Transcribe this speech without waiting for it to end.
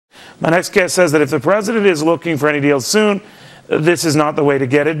My next guest says that if the president is looking for any deals soon, this is not the way to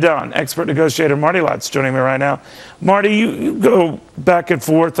get it done. Expert negotiator Marty Latz joining me right now. Marty, you go back and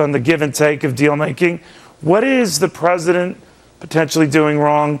forth on the give and take of deal making. What is the president potentially doing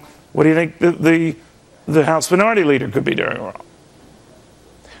wrong? What do you think the House Minority Leader could be doing wrong?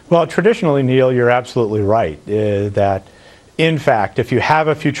 Well, traditionally, Neil, you're absolutely right that, in fact, if you have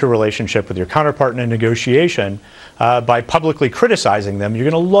a future relationship with your counterpart in a negotiation, by publicly criticizing them, you're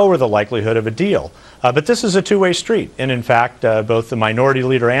going to lower the likelihood of a deal. But this is a two-way street. And in fact, both the minority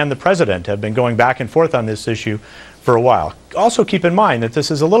leader and the president have been going back and forth on this issue for a while. Also keep in mind that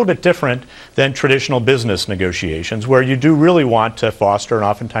this is a little bit different than traditional business negotiations, where you do really want to foster and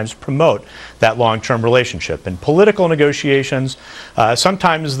oftentimes promote that long-term relationship. In political negotiations,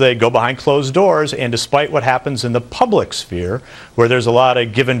 sometimes they go behind closed doors, and despite what happens in the public sphere, where there's a lot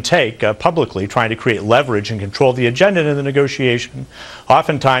of give and take publicly, trying to create leverage and control the agenda in the negotiation,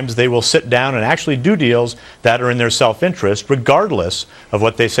 oftentimes they will sit down and actually do deals that are in their self-interest, regardless of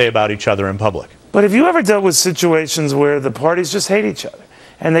what they say about each other in public. But have you ever dealt with situations where the parties just hate each other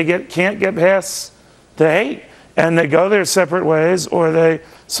and they can't get past the hate and they go their separate ways, or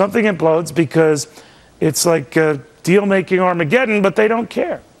something implodes because it's like deal-making Armageddon, but they don't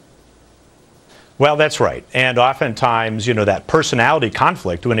care? Well, that's right. And oftentimes, you know, that personality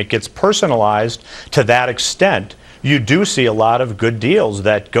conflict, when it gets personalized to that extent, you do see a lot of good deals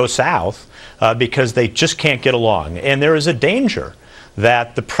that go south because they just can't get along. And there is a danger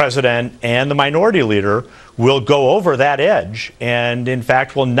that the president and the minority leader will go over that edge and, in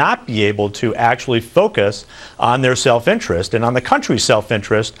fact, will not be able to actually focus on their self-interest and on the country's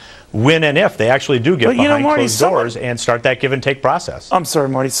self-interest when and if they actually do get behind closed doors and start that give-and-take process. I'm sorry,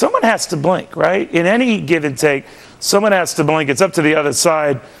 Marty. Someone has to blink, right? In any give-and-take, someone has to blink. It's up to the other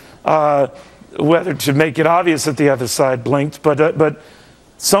side whether to make it obvious that the other side blinked, but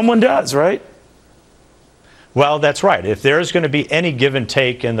someone does, right? Well, that's right. If there's going to be any give and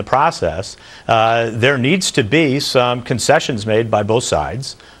take in the process, there needs to be some concessions made by both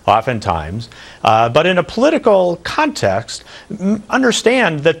sides, oftentimes. But in a political context,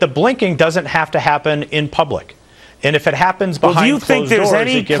 understand that the blinking doesn't have to happen in public. And if it happens behind closed doors, do you think there's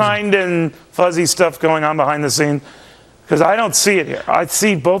any kind of fuzzy stuff going on behind the scenes? Because I don't see it here. I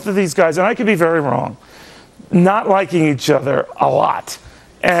see both of these guys, and I could be very wrong, not liking each other a lot.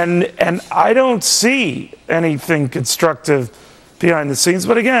 And I don't see anything constructive behind the scenes.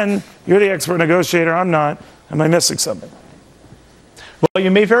 But again, you're the expert negotiator. I'm not. Am I missing something? Well,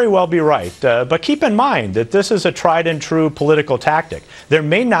 you may very well be right. But keep in mind that this is a tried and true political tactic. There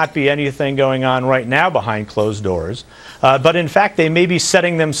may not be anything going on right now behind closed doors. But in fact, they may be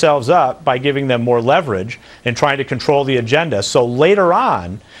setting themselves up by giving them more leverage and trying to control the agenda. So later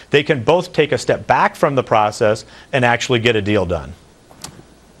on, they can both take a step back from the process and actually get a deal done.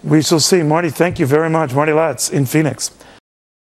 We shall see. Marty, thank you very much. Marty Latz in Phoenix.